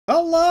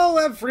Hello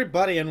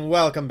everybody and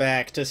welcome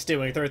back to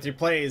Stealwing33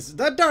 Plays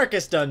The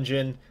Darkest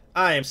Dungeon.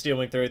 I am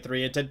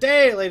Stealwing33 and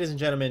today, ladies and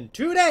gentlemen,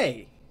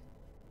 we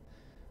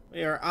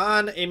are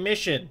on a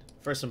mission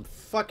for some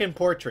fucking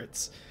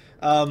portraits.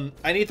 I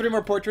need 3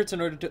 more portraits in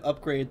order to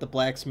upgrade the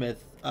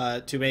blacksmith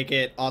to make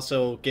it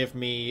also give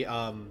me,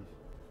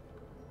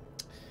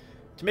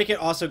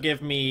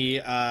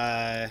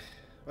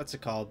 what's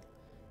it called?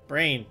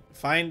 Brain.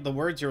 Find the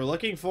words you're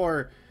looking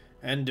for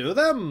and do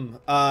them.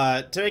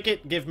 To make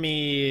it give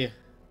me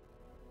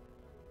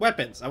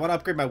weapons. I want to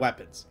upgrade my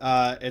weapons.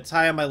 It's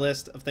high on my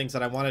list of things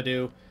that I want to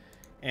do,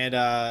 and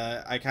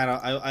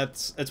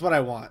it's what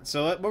I want.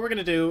 So what we're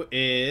gonna do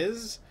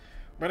is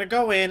we're gonna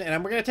go in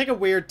and we're gonna take a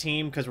weird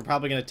team because we're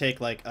probably gonna take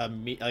like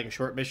a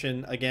short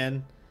mission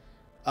again.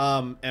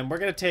 And we're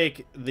gonna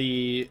take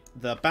the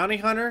bounty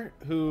hunter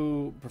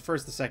who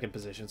prefers the second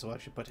position, so I'll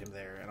actually put him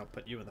there, and I'll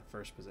put you in the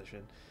first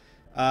position.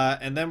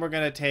 And then we're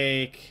gonna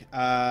take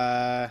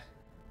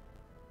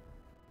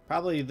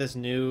probably this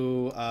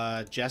new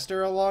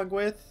jester along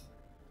with.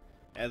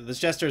 And this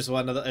jester is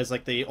is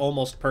like the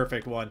almost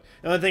perfect one.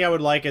 The only thing I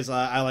would like is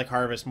I like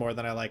harvest more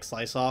than I like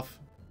slice off.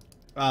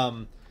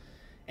 And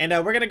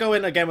we're gonna go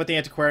in again with the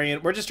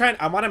antiquarian. We're just trying.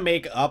 I want to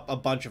make up a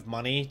bunch of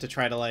money to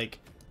try to like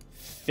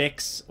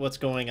fix what's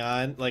going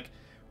on. Like,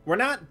 we're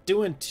not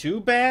doing too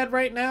bad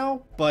right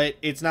now, but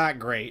it's not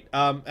great.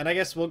 And I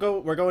guess we're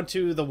going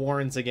to the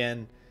Warrens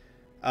again.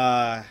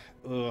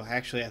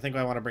 Actually, I think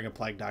I want to bring a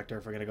plague doctor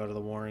if we're gonna go to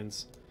the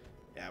Warrens.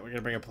 Yeah, we're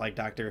gonna bring a plague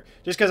doctor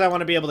just because I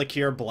want to be able to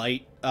cure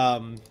blight.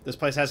 This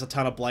place has a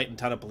ton of blight and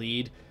a ton of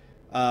bleed.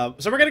 So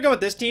we're gonna go with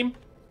this team.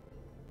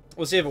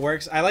 We'll see if it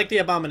works. I like the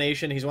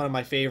abomination. He's one of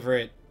my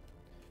favorite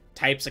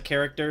types of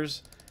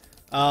characters.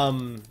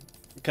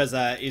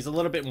 Because he's a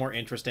little bit more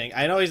interesting.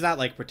 I know he's not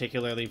like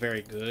particularly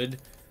very good.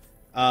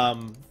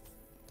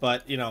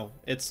 But you know,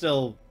 it's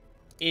still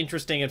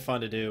interesting and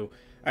fun to do.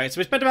 All right, so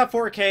we spent about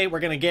 4K. We're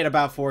gonna get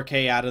about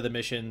 4K out of the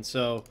mission.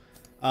 So,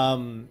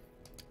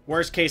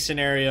 worst case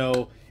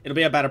scenario, it'll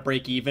be about a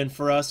break even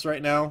for us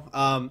right now.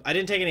 I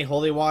didn't take any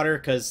holy water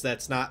because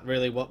that's not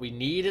really what we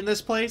need in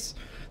this place.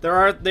 There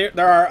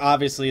are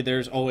obviously,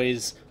 there's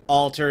always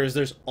altars,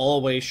 there's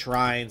always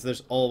shrines,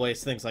 there's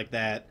always things like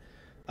that.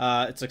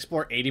 It's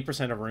explore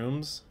 80% of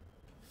rooms.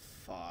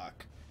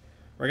 Fuck.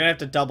 We're gonna have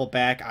to double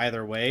back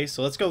either way.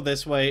 So let's go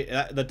this way.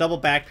 The double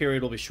back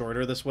period will be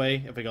shorter this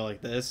way if we go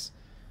like this.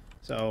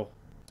 So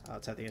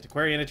let's have the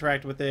antiquarian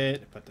interact with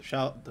it. Put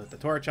the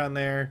torch on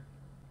there.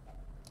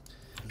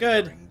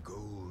 Good.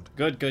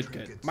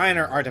 Good.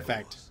 Minor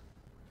artifact.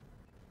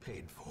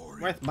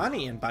 Worth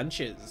money in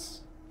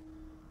bunches.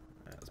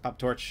 Right, let's pop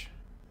torch.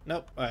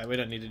 Nope. Alright, we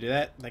don't need to do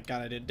that. Thank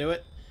God I didn't do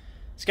it.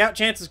 Scout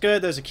chance is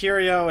good. There's a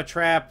curio, a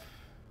trap.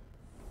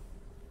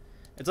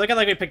 It's looking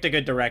like we picked a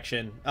good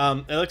direction.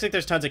 It looks like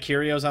there's tons of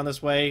curios on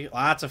this way.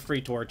 Lots of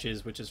free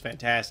torches, which is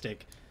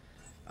fantastic.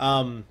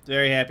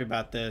 Very happy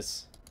about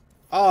this.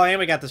 Oh, and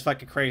we got this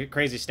fucking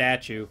crazy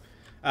statue.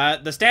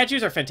 The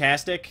statues are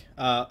fantastic.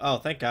 Oh,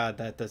 thank God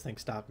that this thing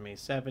stopped me.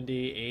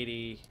 70,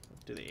 80.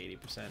 Let's do the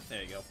 80%.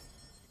 There you go.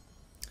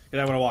 Because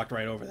I would have walked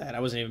right over that. I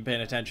wasn't even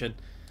paying attention.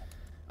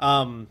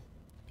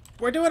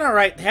 We're doing all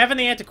right. Having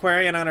the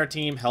antiquarian on our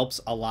team helps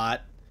a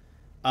lot.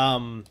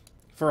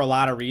 For a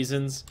lot of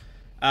reasons.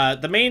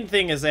 The main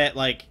thing is that,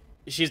 like,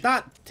 she's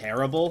not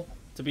terrible,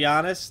 to be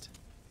honest.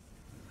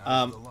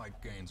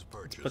 Let's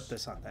put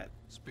this on that.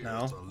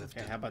 No?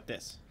 Okay, how about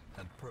this?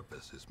 And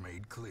purpose is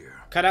made clear.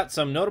 Cut out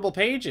some notable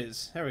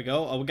pages. There we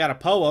go. Oh, we got a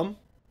poem.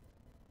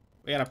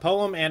 We got a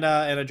poem and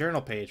a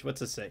journal page. What's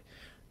this say?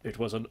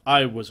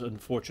 I was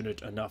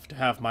unfortunate enough to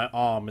have my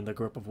arm in the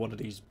grip of one of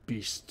these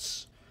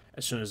beasts.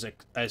 As soon as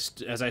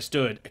I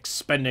stood,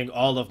 expending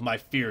all of my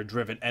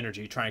fear-driven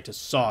energy trying to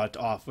saw it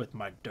off with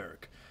my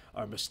dirk,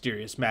 our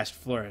mysterious masked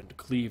friend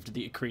cleaved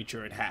the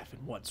creature in half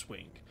in one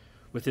swing.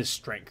 With his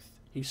strength,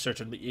 he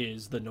certainly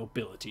is the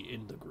nobility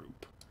in the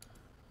group.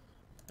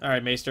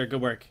 Alright, Maester,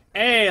 good work.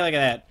 Hey, look at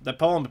that. The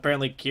poem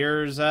apparently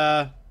cures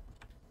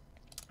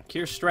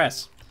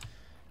stress.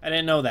 I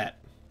didn't know that.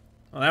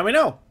 Well, now we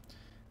know.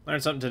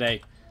 Learned something today.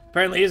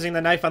 Apparently using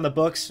the knife on the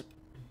books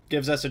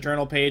gives us a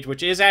journal page,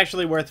 which is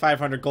actually worth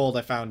 500 gold,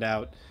 I found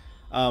out.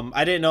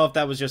 I didn't know if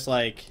that was just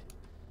like,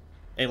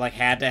 it like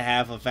had to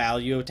have a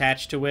value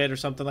attached to it or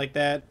something like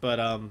that, but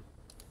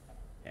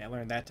yeah, I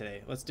learned that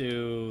today. Let's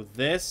do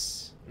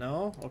this.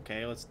 No?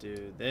 Okay, let's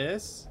do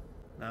this.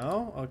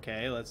 No?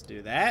 Okay, let's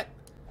do that.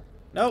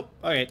 Nope.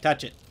 Okay,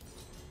 touch it.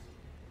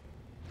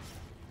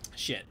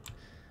 Shit.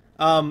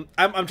 I'm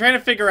trying to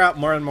figure out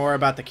more and more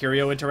about the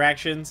curio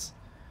interactions.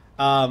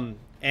 And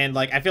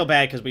like I feel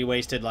bad because we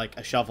wasted like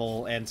a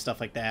shovel and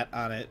stuff like that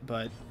on it,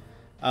 but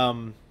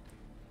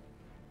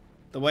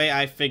the way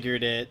I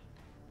figured it.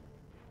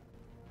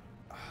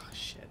 Oh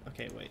shit.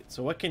 Okay, wait.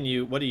 So what do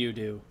you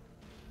do?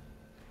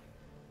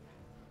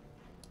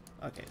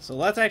 Okay, so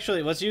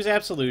let's use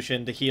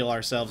absolution to heal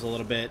ourselves a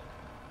little bit.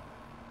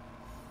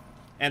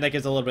 And that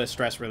gives a little bit of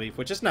stress relief,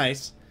 which is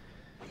nice.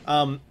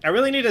 I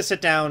really need to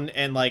sit down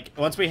and, like,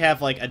 once we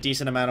have, like, a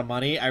decent amount of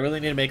money, I really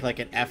need to make, like,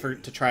 an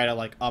effort to try to,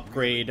 like,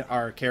 upgrade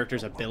our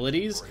characters'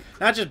 abilities.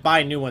 Not just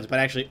buy new ones, but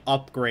actually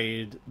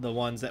upgrade the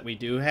ones that we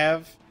do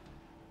have.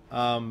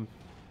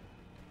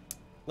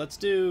 Let's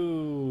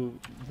do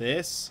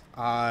this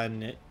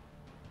on...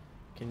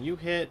 Can you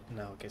hit?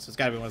 No, okay, so it's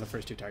gotta be one of the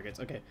first 2 targets.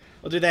 Okay,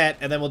 we'll do that,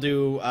 and then we'll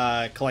do,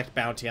 collect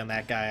bounty on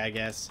that guy, I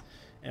guess.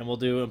 And we'll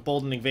do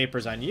emboldening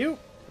vapors on you.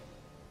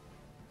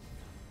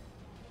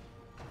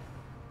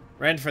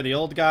 Rend for the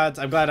old gods.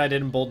 I'm glad I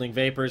did emboldening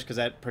vapors because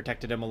that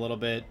protected him a little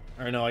bit.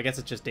 Or no, I guess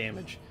it's just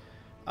damage.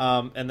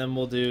 And then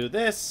we'll do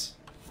this.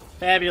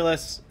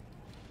 Fabulous.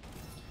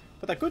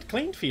 With a good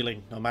clean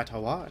feeling, no matter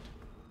what.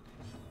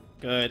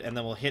 Good, and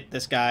then we'll hit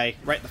this guy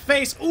right in the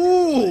face.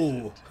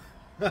 Ooh!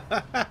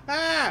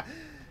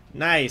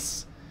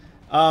 Nice.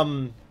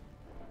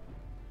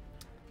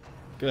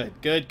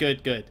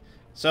 Good.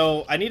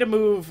 So I need to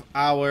move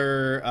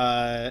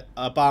our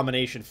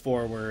abomination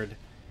forward.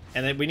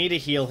 And then we need to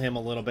heal him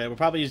a little bit. We'll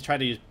probably try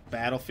to use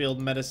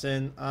battlefield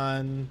medicine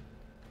on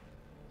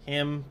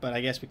him, but I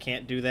guess we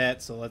can't do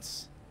that. So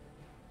let's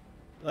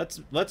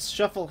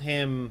shuffle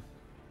him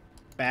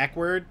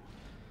backward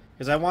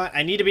because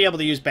I need to be able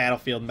to use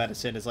battlefield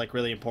medicine is like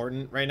really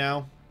important right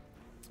now.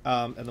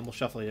 And then we'll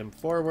shuffle him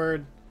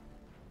forward.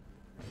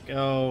 There we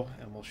go,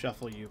 and we'll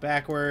shuffle you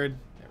backward.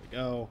 There we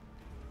go.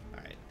 All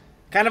right,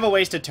 kind of a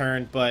wasted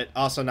turn, but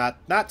also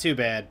not too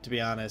bad to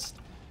be honest.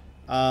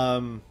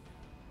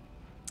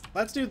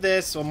 Let's do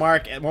this. We'll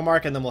mark,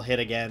 and then we'll hit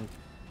again.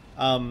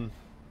 Because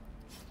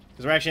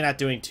we're actually not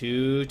doing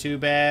too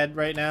bad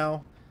right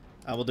now.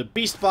 We'll do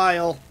Beast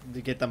Bile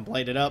to get them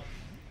blighted up.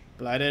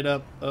 Blighted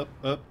up,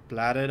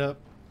 blighted up.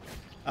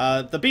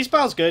 The Beast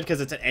Bile's good because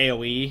it's an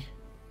AoE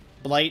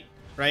blight,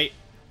 right?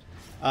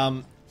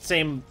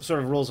 Same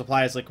sort of rules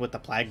apply as like with the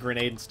Plague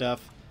Grenade and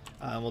stuff.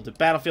 We'll do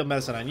Battlefield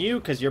Medicine on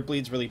you because your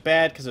bleed's really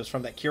bad because it was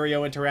from that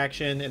Curio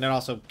interaction, and it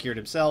also cured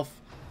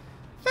himself.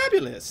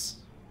 Fabulous!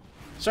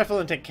 Stressful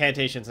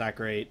incantation's not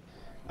great.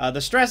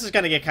 The stress is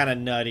going to get kind of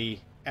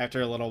nutty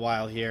after a little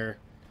while here.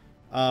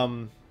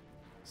 So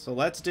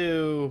let's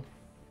do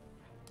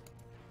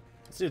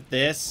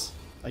this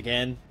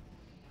again.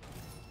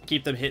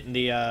 Keep them hitting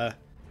the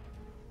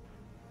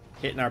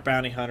hitting our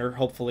bounty hunter,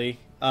 hopefully,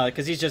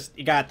 because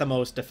he got the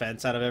most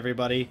defense out of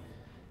everybody.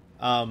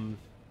 It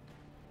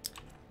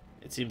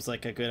seems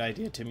like a good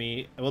idea to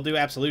me. We'll do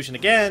absolution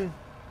again.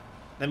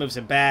 That moves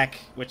him back,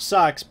 which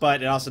sucks,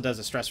 but it also does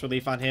a stress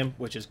relief on him,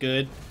 which is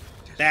good.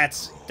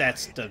 That's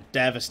the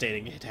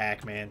devastating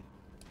attack, man.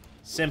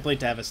 Simply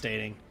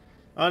devastating.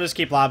 I'll just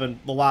keep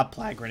lob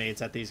Plague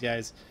Grenades at these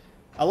guys.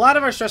 A lot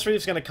of our stress relief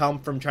is going to come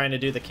from trying to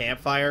do the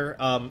campfire.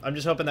 I'm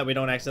just hoping that we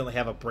don't accidentally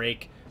have a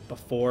break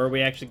before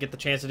we actually get the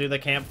chance to do the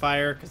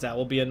campfire, because that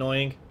will be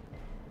annoying.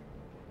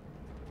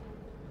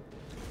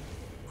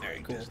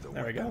 Very cool.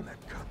 There we go.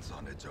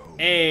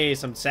 Hey,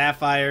 some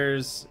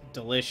sapphires.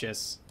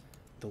 Delicious.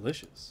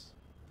 Delicious.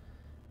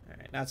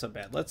 Alright, not so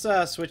bad. Let's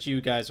switch you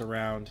guys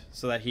around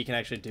so that he can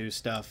actually do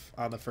stuff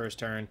on the first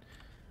turn.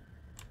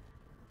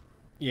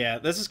 Yeah,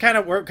 this is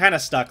we're kind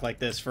of stuck like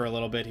this for a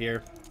little bit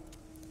here.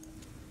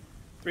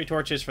 3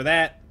 torches for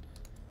that.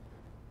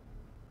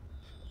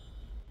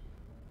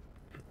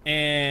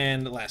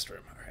 And last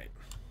room. Alright.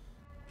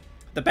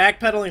 The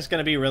backpedaling is going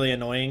to be really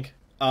annoying.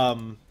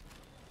 But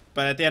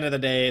at the end of the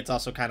day, it's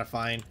also kind of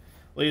fine.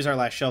 We'll use our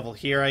last shovel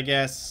here, I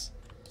guess.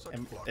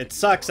 And it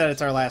sucks that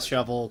it's our last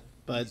shovel,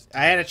 but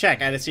I had to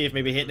check. I had to see if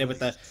maybe hitting it with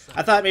the...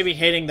 I thought maybe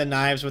hitting the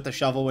knives with the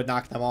shovel would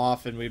knock them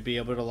off, and we'd be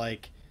able to,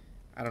 like,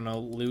 I don't know,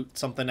 loot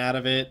something out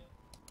of it.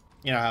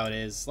 You know how it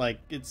is. Like,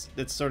 it's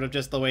sort of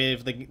just the way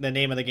of the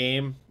name of the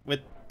game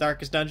with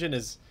Darkest Dungeon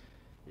is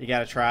you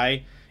gotta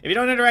try. If you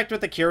don't interact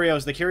with the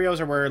curios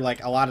are where,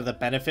 like, a lot of the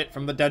benefit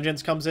from the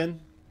dungeons comes in.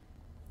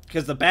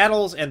 Because the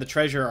battles and the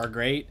treasure are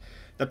great.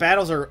 The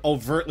battles are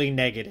overtly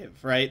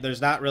negative, right?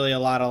 There's not really a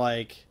lot of,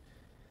 like...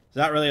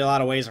 There's not really a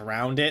lot of ways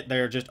around it.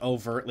 They're just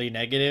overtly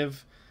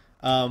negative.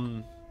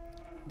 The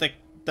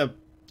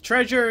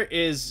treasure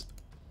is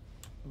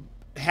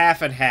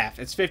half and half.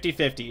 It's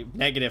 50-50,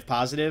 negative,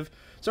 positive.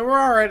 So we're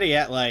already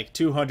at like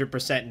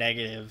 200%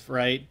 negative,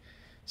 right?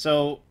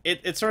 So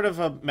it's sort of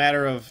a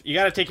matter of, you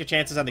got to take your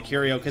chances on the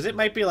curio, because it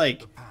might be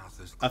like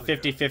a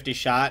 50-50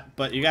 shot,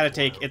 but you got to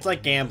take, it's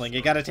like gambling.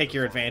 You got to take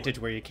your advantage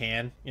where you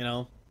can, you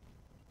know?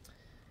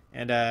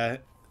 And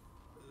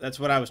that's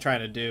what I was trying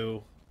to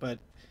do, but...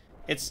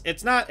 It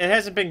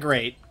hasn't been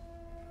great,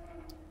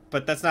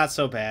 but that's not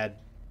so bad.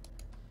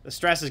 The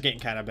stress is getting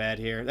kind of bad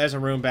here. There's a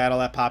room battle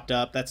that popped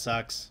up. That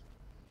sucks.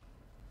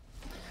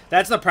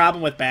 That's the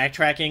problem with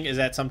backtracking, is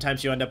that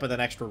sometimes you end up with an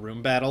extra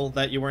room battle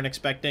that you weren't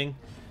expecting,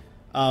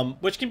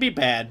 which can be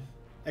bad.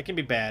 That can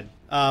be bad.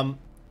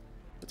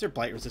 What's your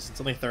blight resistance?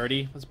 Only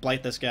 30. Let's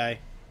blight this guy.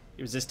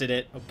 He resisted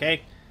it.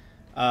 Okay.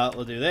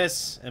 We'll do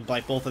this and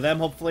blight both of them,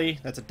 hopefully.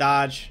 That's a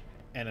dodge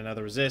and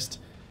another resist.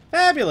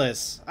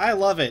 Fabulous! I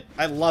love it.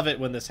 I love it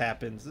when this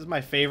happens. This is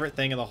my favorite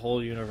thing in the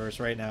whole universe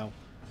right now.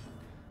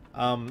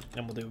 And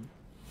we'll do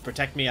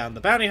protect me on the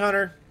bounty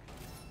hunter.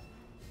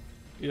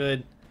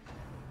 Good.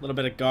 A little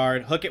bit of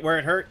guard. Hook it where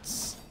it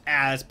hurts.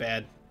 Ah, that's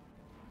bad.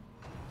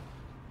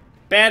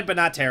 Bad, but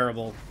not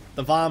terrible.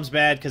 The Vom's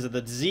bad because of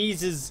the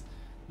diseases.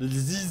 The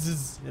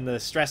diseases and the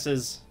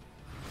stresses.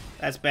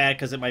 That's bad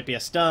because it might be a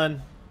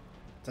stun.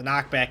 It's a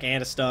knockback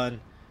and a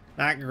stun.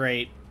 Not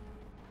great.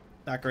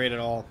 Not great at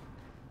all.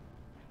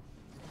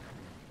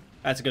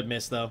 That's a good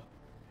miss, though.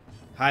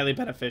 Highly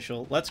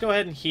beneficial. Let's go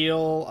ahead and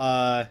heal,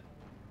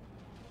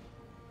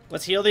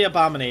 let's heal the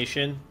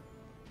Abomination.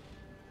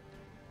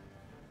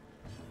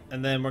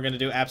 And then we're going to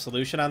do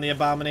Absolution on the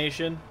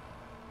Abomination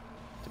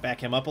to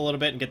back him up a little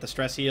bit and get the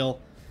stress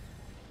heal.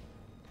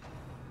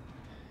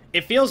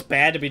 It feels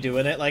bad to be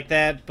doing it like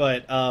that,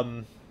 but,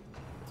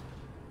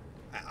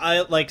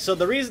 so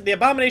the reason... The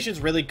Abomination's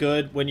really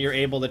good when you're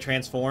able to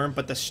transform,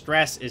 but the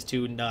stress is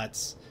too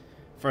nuts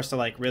for us to,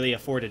 like, really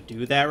afford to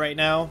do that right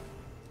now.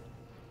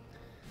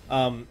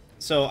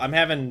 So I'm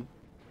having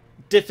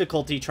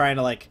difficulty trying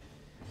to, like,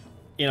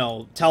 you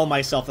know, tell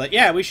myself that,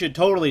 yeah, we should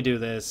totally do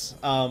this.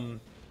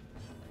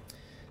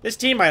 This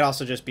team might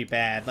also just be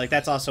bad. Like,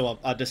 that's also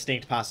a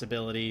distinct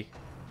possibility.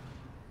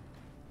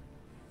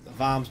 The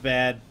Vom's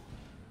bad.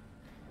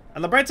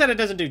 On the bright side, it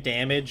doesn't do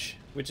damage,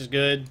 which is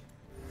good.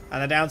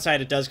 On the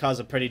downside, it does cause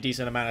a pretty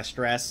decent amount of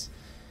stress.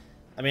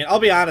 I mean, I'll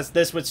be honest,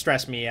 this would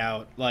stress me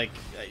out. Like,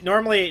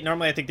 normally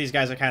I think these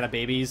guys are kind of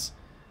babies.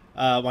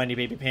 Whiny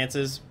baby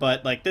pantses.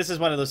 But, like, this is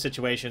one of those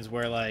situations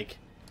where, like,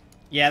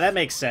 yeah, that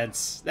makes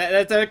sense.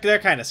 They're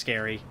kind of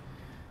scary.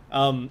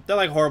 They're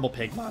like horrible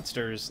pig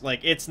monsters.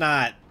 Like, it's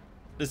not...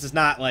 This is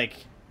not, like,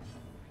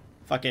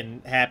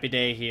 fucking Happy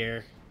Day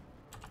here.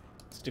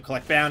 Let's do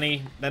collect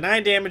bounty. The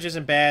 9 damage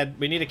isn't bad.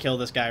 We need to kill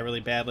this guy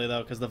really badly,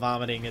 though, because the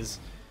vomiting is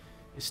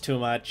too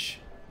much.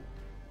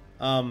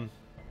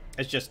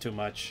 It's just too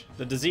much.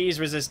 The disease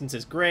resistance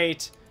is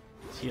great.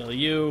 Let's heal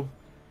you.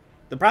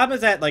 The problem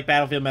is that, like,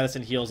 Battlefield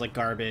Medicine heals like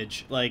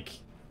garbage. Like,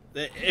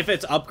 if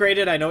it's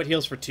upgraded, I know it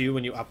heals for 2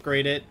 when you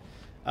upgrade it,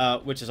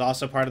 which is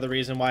also part of the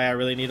reason why I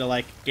really need to,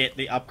 like, get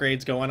the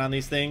upgrades going on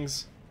these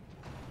things.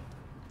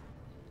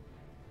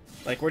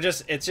 Like,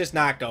 it's just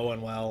not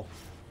going well.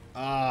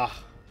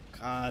 Ah,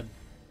 God.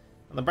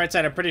 On the bright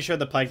side, I'm pretty sure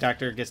the Plague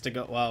Doctor gets to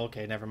go... Well,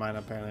 okay, never mind.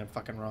 Apparently I'm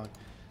fucking wrong.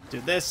 Do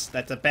this.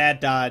 That's a bad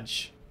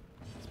dodge.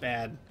 It's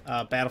bad.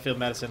 Battlefield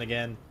Medicine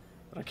again.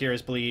 That'll cure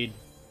his bleed.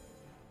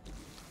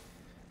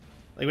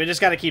 Like, we just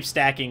gotta keep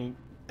stacking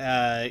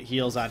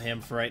heals on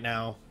him for right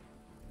now.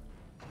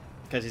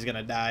 Because he's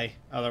gonna die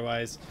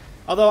otherwise.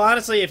 Although,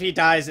 honestly, if he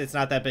dies, it's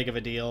not that big of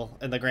a deal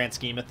in the grand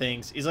scheme of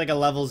things. He's like a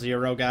level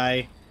 0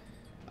 guy.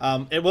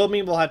 It will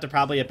mean we'll have to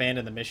probably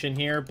abandon the mission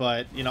here,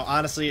 but, you know,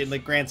 honestly, in the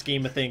grand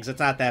scheme of things,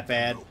 it's not that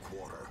bad.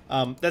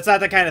 That's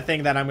not the kind of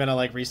thing that I'm gonna,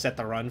 like, reset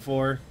the run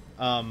for.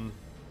 The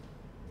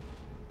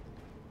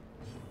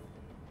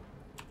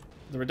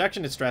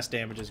reduction in stress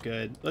damage is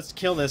good. Let's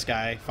kill this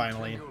guy,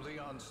 finally.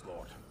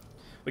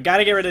 We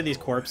gotta get rid of these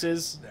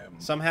corpses,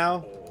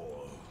 somehow.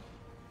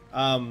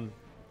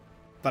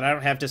 But I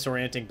don't have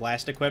Disorienting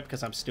Blast equipped,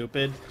 because I'm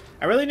stupid.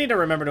 I really need to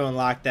remember to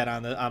unlock that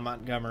on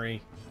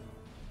Montgomery.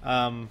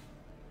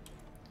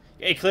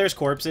 It clears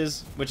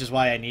corpses, which is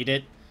why I need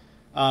it.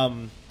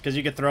 Because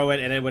you could throw it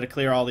and it would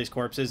clear all these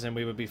corpses and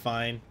we would be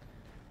fine.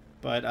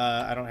 But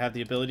I don't have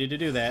the ability to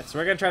do that. So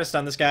we're going to try to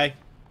stun this guy.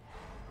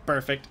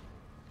 Perfect.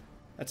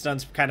 That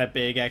stun's kind of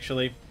big,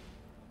 actually.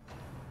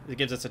 It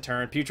gives us a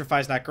turn.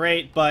 Putrefy's not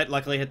great, but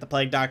luckily hit the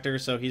Plague Doctor,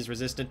 so he's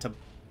resistant to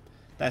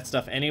that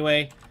stuff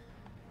anyway.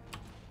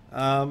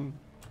 I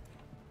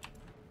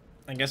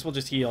guess we'll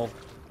just heal.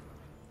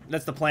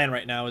 That's the plan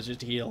right now, is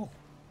just heal.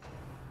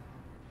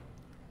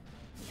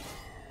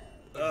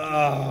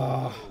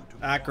 Oh,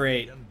 not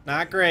great.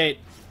 Not great.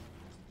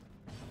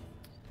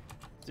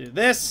 Do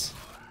this.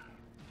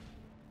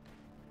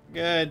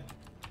 Good.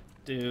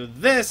 Do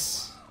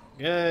this.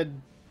 Good.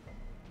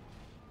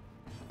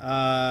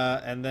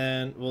 And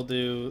then we'll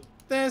do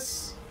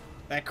this.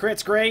 That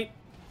crit's great.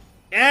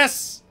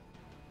 Yes.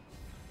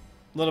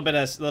 A little bit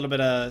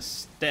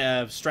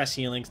of stress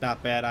healing's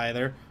not bad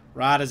either.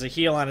 Rod is a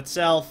heal on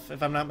itself,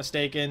 if I'm not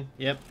mistaken.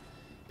 Yep.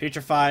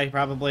 Putrefy,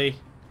 probably.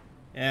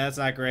 Yeah, that's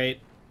not great.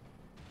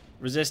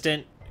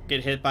 Resistant,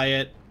 get hit by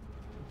it.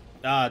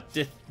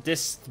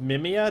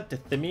 Dysthymia?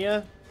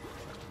 Dysthymia?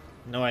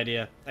 No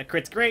idea. That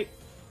crit's great.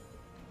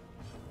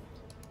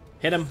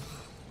 Hit him.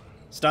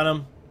 Stun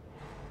him.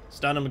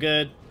 Stun him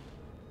good.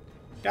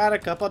 Got a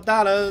couple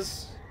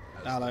dollars.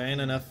 Dollar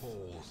ain't enough.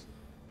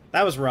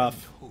 That was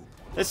rough.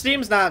 This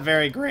team's not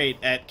very great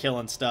at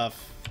killing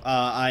stuff,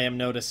 I am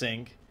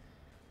noticing.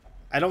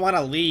 I don't want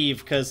to leave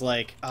because,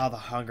 like, oh, the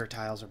hunger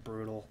tiles are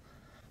brutal.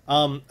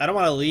 I don't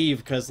want to leave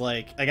because,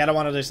 like, I don't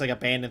want to just, like,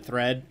 abandon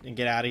thread and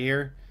get out of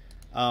here.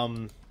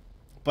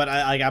 But,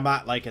 I'm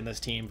not liking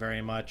this team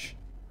very much.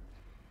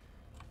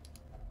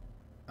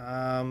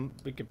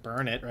 We could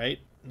burn it, right?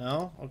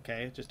 No?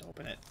 Okay, just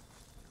open it.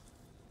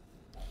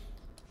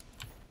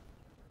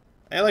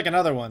 Hey, like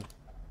another one.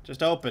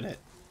 Just open it.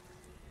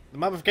 The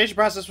mummification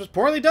process was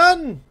poorly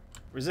done!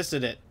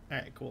 Resisted it.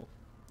 Alright, cool.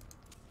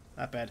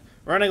 Not bad.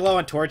 Running low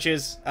on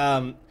torches.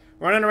 Running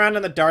around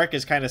in the dark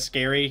is kind of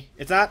scary.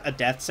 It's not a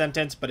death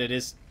sentence, but it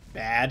is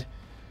bad.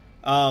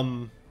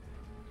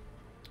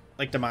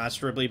 Like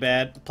demonstrably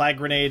bad. Plague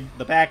grenade,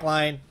 the back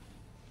line.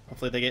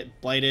 Hopefully they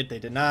get blighted. They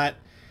did not.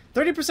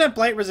 30%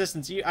 blight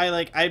resistance.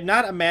 I'm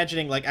not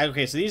imagining, like,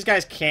 okay, so these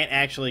guys can't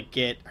actually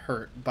get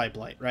hurt by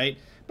blight, right?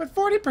 But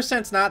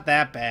 40%'s not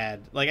that bad.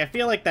 Like, I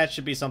feel like that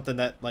should be something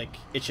that, like,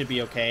 it should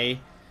be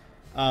okay.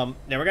 Now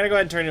we're gonna go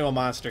ahead and turn into a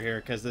monster here,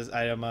 because this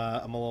I'm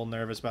a little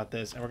nervous about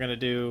this. And we're gonna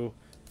do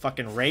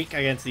fucking Rake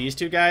against these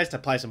two guys to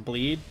apply some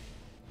bleed,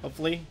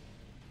 hopefully.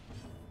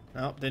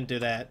 Nope, didn't do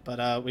that.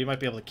 But we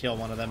might be able to kill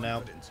one of them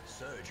now.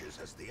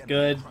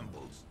 Good.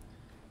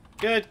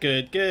 Good,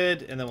 good,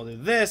 good. And then we'll do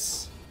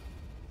this.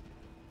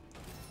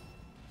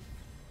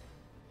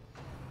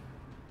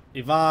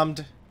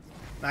 Evomed.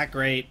 Not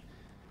great.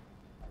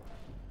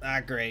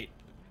 Not great.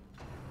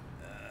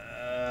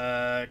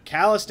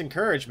 Calloused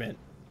Encouragement.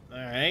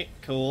 Alright,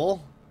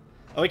 cool.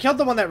 Oh, we killed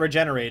the one that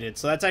regenerated,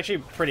 so that's actually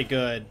pretty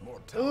good.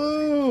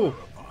 Ooh!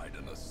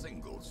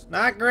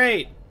 Not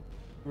great.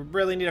 We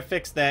really need to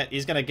fix that.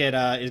 He's gonna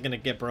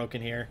get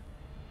broken here.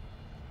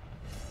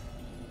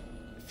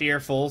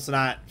 Fearful's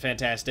not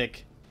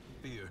fantastic.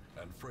 Fear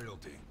and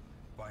frailty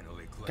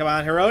finally Come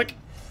on, heroic.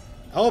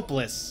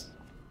 Hopeless.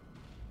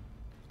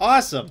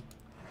 Awesome.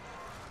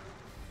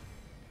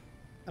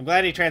 I'm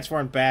glad he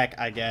transformed back,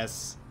 I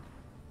guess.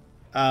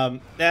 Yeah,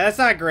 that's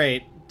not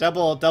great.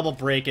 Double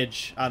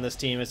breakage on this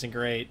team isn't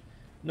great.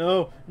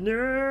 No.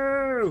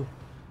 No!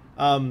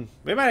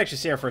 We might actually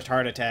see our first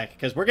heart attack,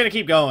 because we're gonna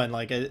keep going.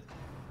 Like, the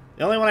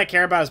only one I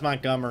care about is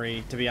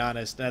Montgomery, to be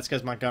honest. That's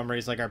because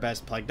Montgomery's like our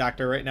best plague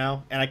doctor right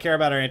now. And I care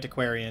about our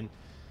antiquarian,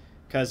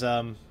 because,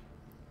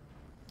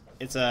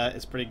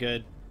 it's pretty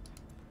good.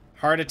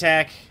 Heart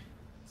attack.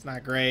 It's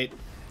not great.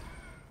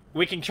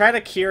 We can try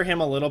to cure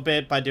him a little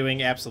bit by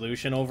doing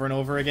absolution over and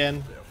over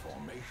again.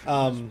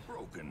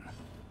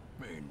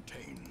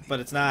 But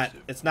it's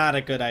not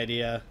a good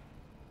idea.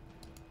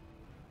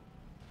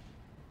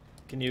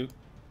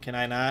 Can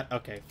I not?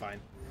 Okay, fine.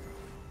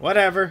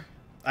 Whatever.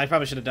 I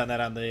probably should have done that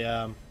on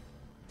the,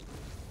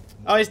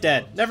 Oh, he's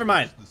dead. Never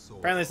mind.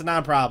 Apparently it's a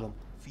non-problem.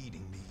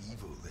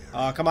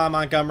 Oh, come on,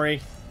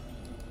 Montgomery.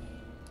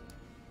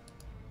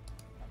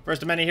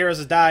 First of many heroes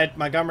has died.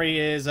 Montgomery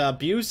is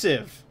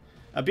abusive.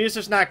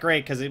 Abusive's not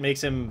great because it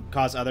makes him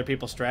cause other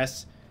people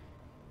stress.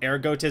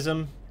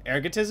 Ergotism.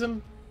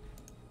 Ergotism?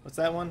 What's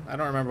that one? I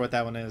don't remember what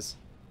that one is.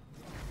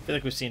 I feel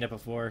like we've seen it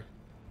before.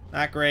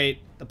 Not great.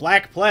 The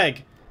Black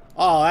Plague.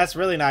 Oh, that's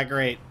really not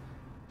great.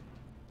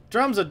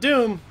 Drums of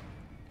Doom.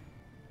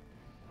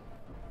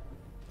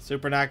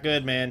 Super not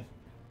good, man.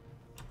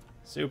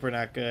 Super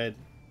not good.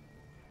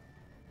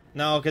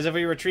 No, because if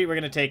we retreat, they're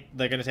gonna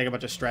take a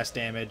bunch of stress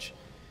damage.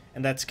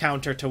 And that's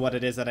counter to what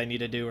it is that I need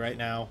to do right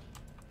now.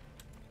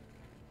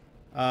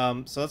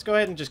 So let's go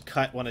ahead and just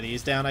cut one of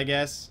these down, I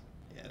guess.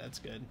 Yeah, that's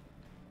good.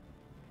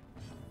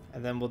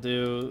 And then we'll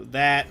do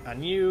that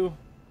on you.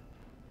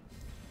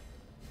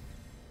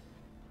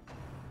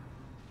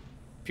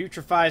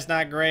 Putrefy's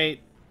not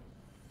great.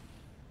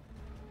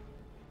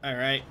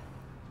 Alright.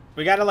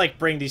 We gotta, like,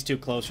 bring these two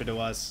closer to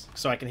us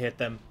so I can hit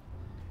them.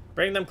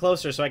 Bring them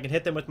closer so I can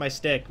hit them with my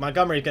stick.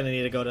 Montgomery's gonna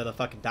need to go to the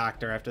fucking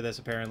doctor after this,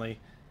 apparently.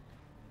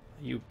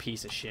 You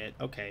piece of shit.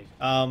 Okay.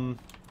 On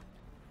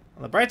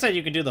the bright side,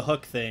 you can do the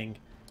hook thing.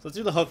 So let's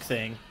do the hook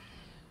thing.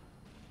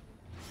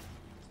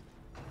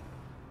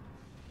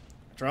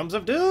 Drums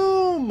of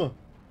Doom!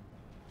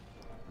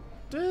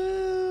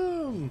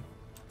 Doom!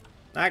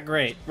 Not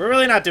great. We're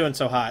really not doing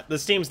so hot.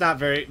 This team's not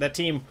very... That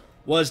team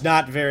was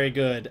not very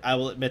good. I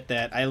will admit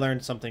that. I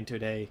learned something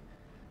today.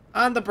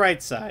 On the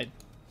bright side.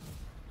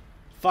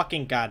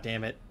 Fucking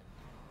goddamn it.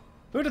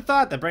 Who'd have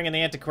thought that bringing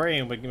the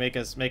Antiquarian would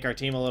make our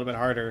team a little bit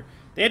harder?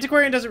 The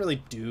Antiquarian doesn't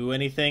really do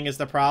anything is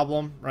the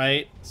problem,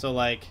 right? So,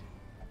 like,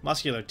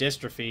 muscular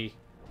dystrophy.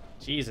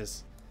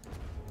 Jesus.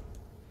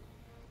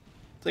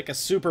 It's like a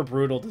super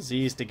brutal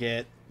disease to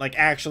get. Like,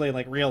 actually, in,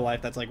 like, real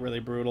life, that's, like, really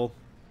brutal.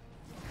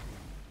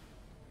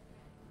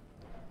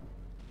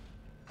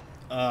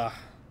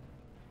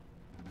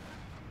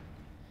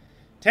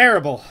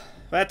 Terrible.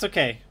 But that's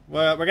okay.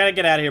 Well, we're gonna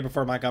get out of here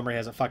before Montgomery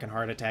has a fucking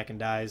heart attack and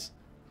dies.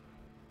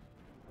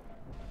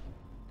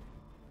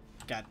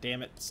 God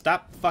damn it.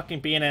 Stop fucking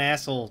being an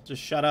asshole.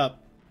 Just shut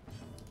up.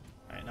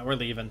 Alright, now we're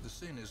leaving. The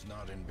sin is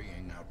not in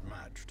being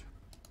outmatched,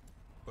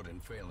 but in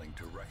failing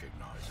to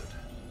recognize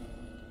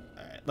it.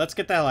 Alright, let's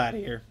get the hell out of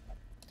here.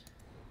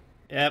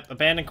 Yep,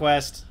 abandon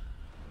quest.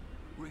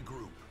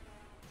 Regroup.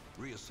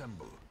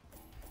 Reassemble.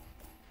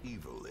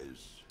 Evil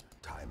is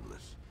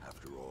timeless,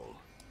 after all.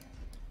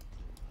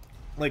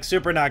 Like,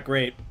 super not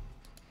great.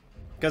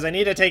 Because I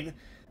need to take...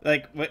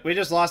 Like, we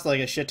just lost,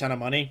 like, a shit ton of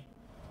money.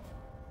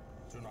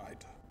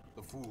 Tonight,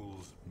 the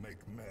fools make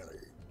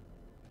merry.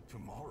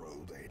 Tomorrow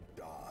they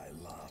die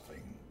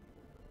laughing.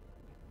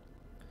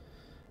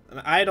 An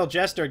idle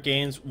jester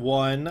gains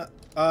 1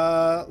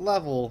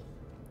 level.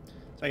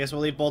 So I guess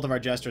we'll leave both of our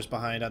jesters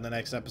behind on the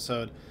next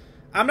episode.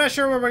 I'm not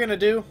sure what we're gonna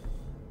do.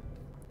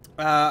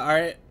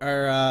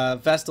 Our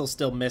Vestal's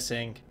still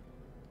missing.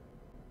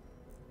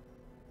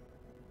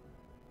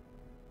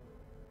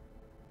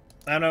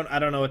 I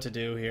don't know what to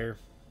do here.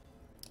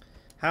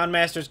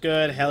 Houndmaster's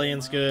good,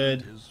 Hellion's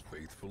good. His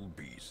faithful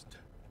beast,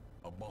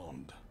 a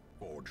bond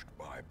forged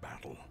by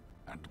battle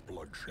and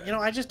bloodshed. You know,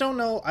 I just don't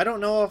know. I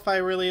don't know if I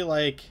really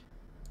like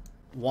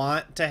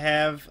want to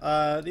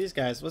have these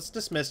guys. Let's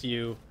dismiss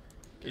you.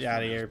 Get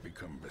out of here.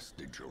 Become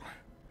vestigial,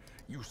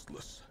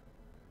 useless.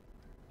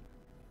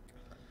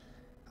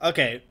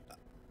 Okay,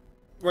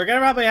 we're gonna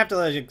probably have to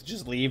like,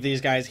 just leave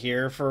these guys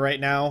here for right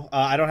now.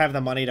 I don't have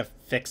the money to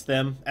fix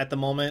them at the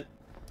moment.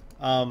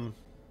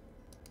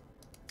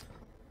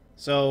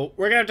 So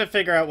we're gonna have to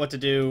figure out what to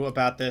do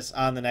about this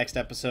on the next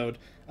episode.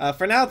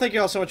 For now, thank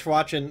you all so much for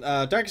watching.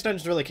 Darkest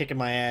Dungeon's really kicking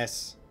my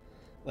ass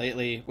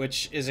lately,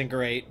 which isn't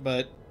great,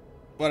 but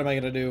what am I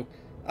gonna do?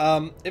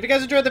 If you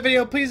guys enjoyed the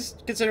video, please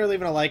consider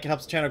leaving a like. It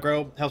helps the channel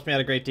grow, helps me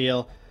out a great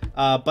deal.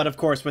 But of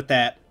course, with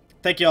that,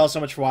 thank you all so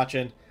much for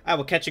watching. I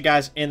will catch you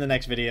guys in the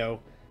next video.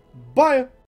 Bye!